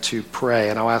and to pray.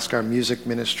 And I'll ask our music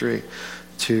ministry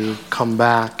to come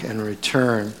back and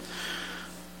return.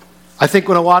 I think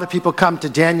when a lot of people come to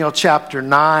Daniel chapter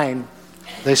 9,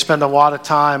 they spend a lot of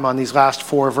time on these last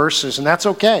 4 verses, and that's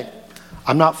okay.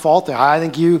 I'm not faulting. I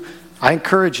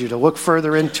encourage you to look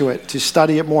further into it, to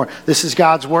study it more. This is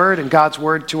God's word, and God's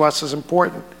word to us is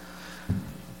important.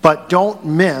 But don't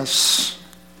miss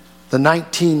the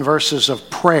 19 verses of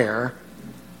prayer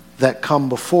that come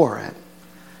before it,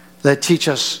 that teach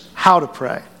us how to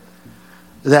pray,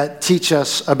 that teach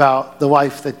us about the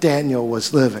life that Daniel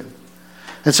was living.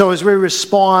 And so as we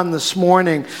respond this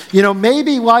morning,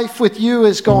 maybe life with you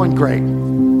is going great.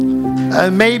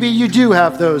 Maybe you do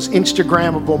have those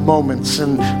Instagrammable moments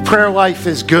and prayer life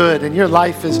is good and your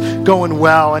life is going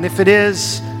well. And if it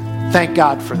is, thank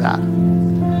God for that.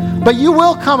 But you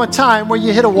will come a time where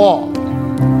you hit a wall.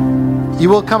 You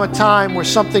will come a time where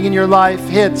something in your life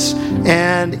hits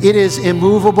and it is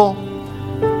immovable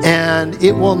and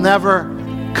it will never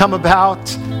come about.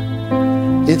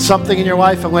 It's something in your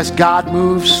life unless God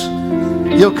moves.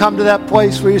 You'll come to that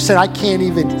place where you say, I can't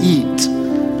even eat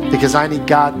because I need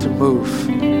God to move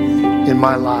in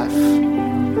my life.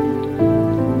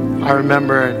 I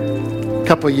remember a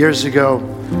couple of years ago,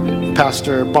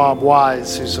 Pastor Bob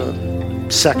Wise, who's a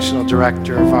sectional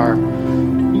director of our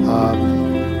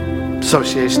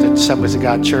Association of Assemblies of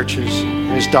God Churches,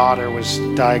 his daughter was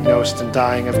diagnosed and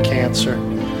dying of cancer.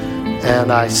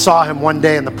 And I saw him one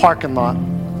day in the parking lot.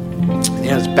 He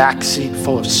had his back seat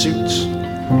full of suits.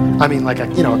 I mean, like a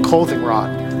clothing rod,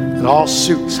 and all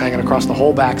suits hanging across the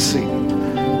whole back seat.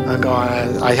 I'm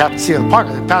going, I have to see him in the park.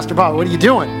 I said, Pastor Bob, what are you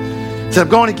doing? He said, I'm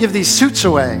going to give these suits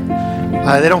away.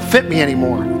 They don't fit me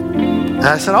anymore. And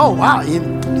I said, oh, wow.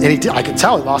 I could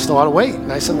tell he lost a lot of weight.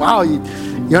 And I said, wow, you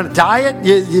on a diet?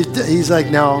 He's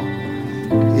like, no.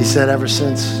 He said, ever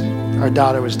since our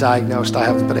daughter was diagnosed, I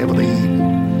haven't been able to eat.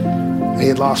 And he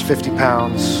had lost 50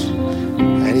 pounds.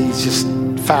 And he's just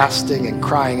fasting and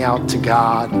crying out to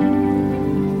God.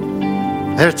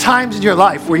 There are times in your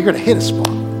life where you're going to hit a spot.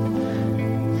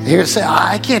 And you're going to say,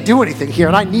 I can't do anything here,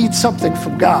 and I need something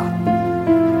from God.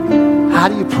 How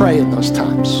do you pray in those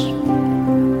times?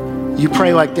 You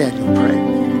pray like Daniel prayed.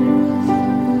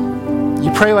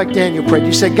 You pray like Daniel prayed.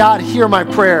 You say, God, hear my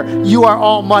prayer. You are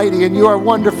almighty, and you are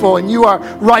wonderful, and you are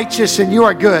righteous, and you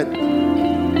are good.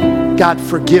 God,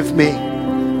 forgive me.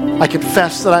 I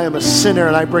confess that I am a sinner,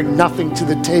 and I bring nothing to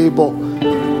the table,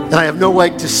 and I have no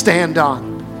leg to stand on.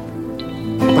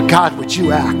 But God, would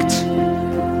you act?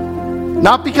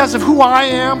 Not because of who I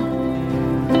am,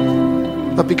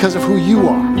 but because of who you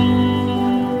are.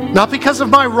 Not because of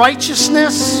my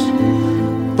righteousness,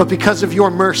 but because of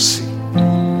your mercy.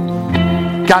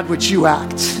 God, would you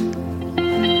act?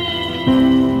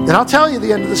 And I'll tell you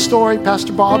the end of the story.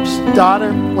 Pastor Bob's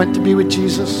daughter went to be with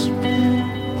Jesus.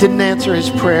 Didn't answer his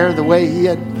prayer the way he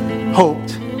had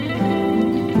hoped.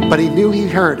 But he knew he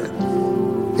heard it.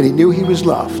 And he knew he was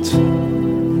loved.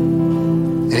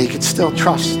 And he could still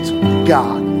trust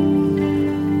God.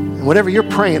 And whatever you're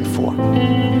praying for,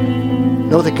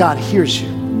 know that God hears you.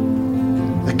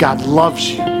 That God loves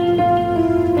you.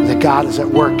 And that God is at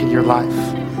work in your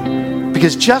life.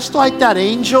 Because just like that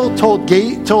angel told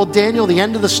Daniel the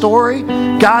end of the story,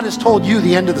 God has told you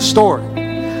the end of the story.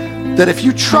 That if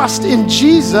you trust in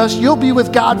Jesus, you'll be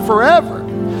with God forever.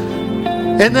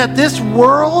 And that this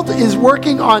world is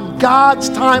working on God's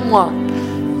timeline.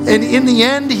 And in the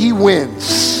end, he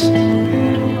wins.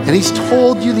 And he's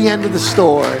told you the end of the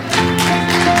story.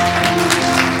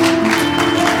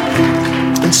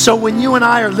 And so when you and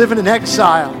I are living in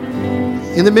exile,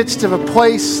 in the midst of a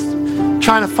place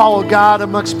trying to follow God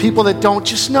amongst people that don't,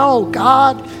 just know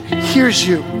God hears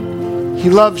you. He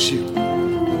loves you.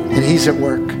 And he's at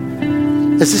work.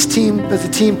 As the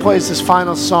team plays this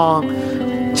final song,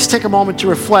 just take a moment to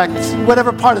reflect.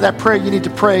 Whatever part of that prayer you need to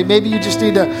pray. Maybe you just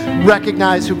need to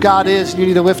recognize who God is and you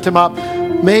need to lift him up.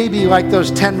 Maybe like those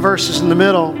 10 verses in the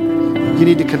middle, you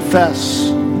need to confess.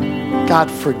 God,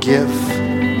 forgive.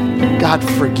 God,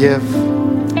 forgive.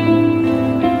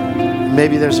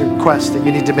 Maybe there's a request that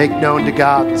you need to make known to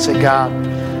God and say, God,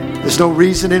 there's no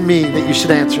reason in me that you should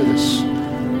answer this.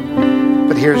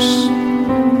 But here's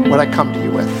what I come to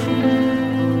you with.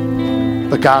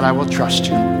 But God, I will trust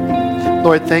you.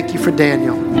 Lord, thank you for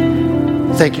Daniel.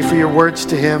 Thank you for your words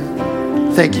to him.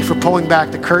 Thank you for pulling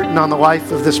back the curtain on the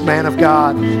life of this man of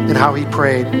God and how he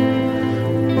prayed.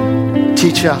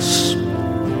 Teach us.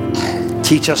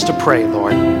 Teach us to pray,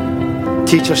 Lord.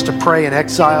 Teach us to pray in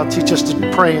exile. Teach us to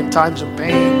pray in times of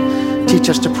pain. Teach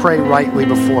us to pray rightly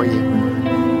before you.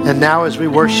 And now as we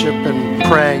worship and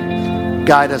pray,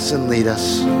 guide us and lead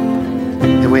us.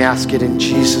 And we ask it in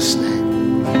Jesus' name.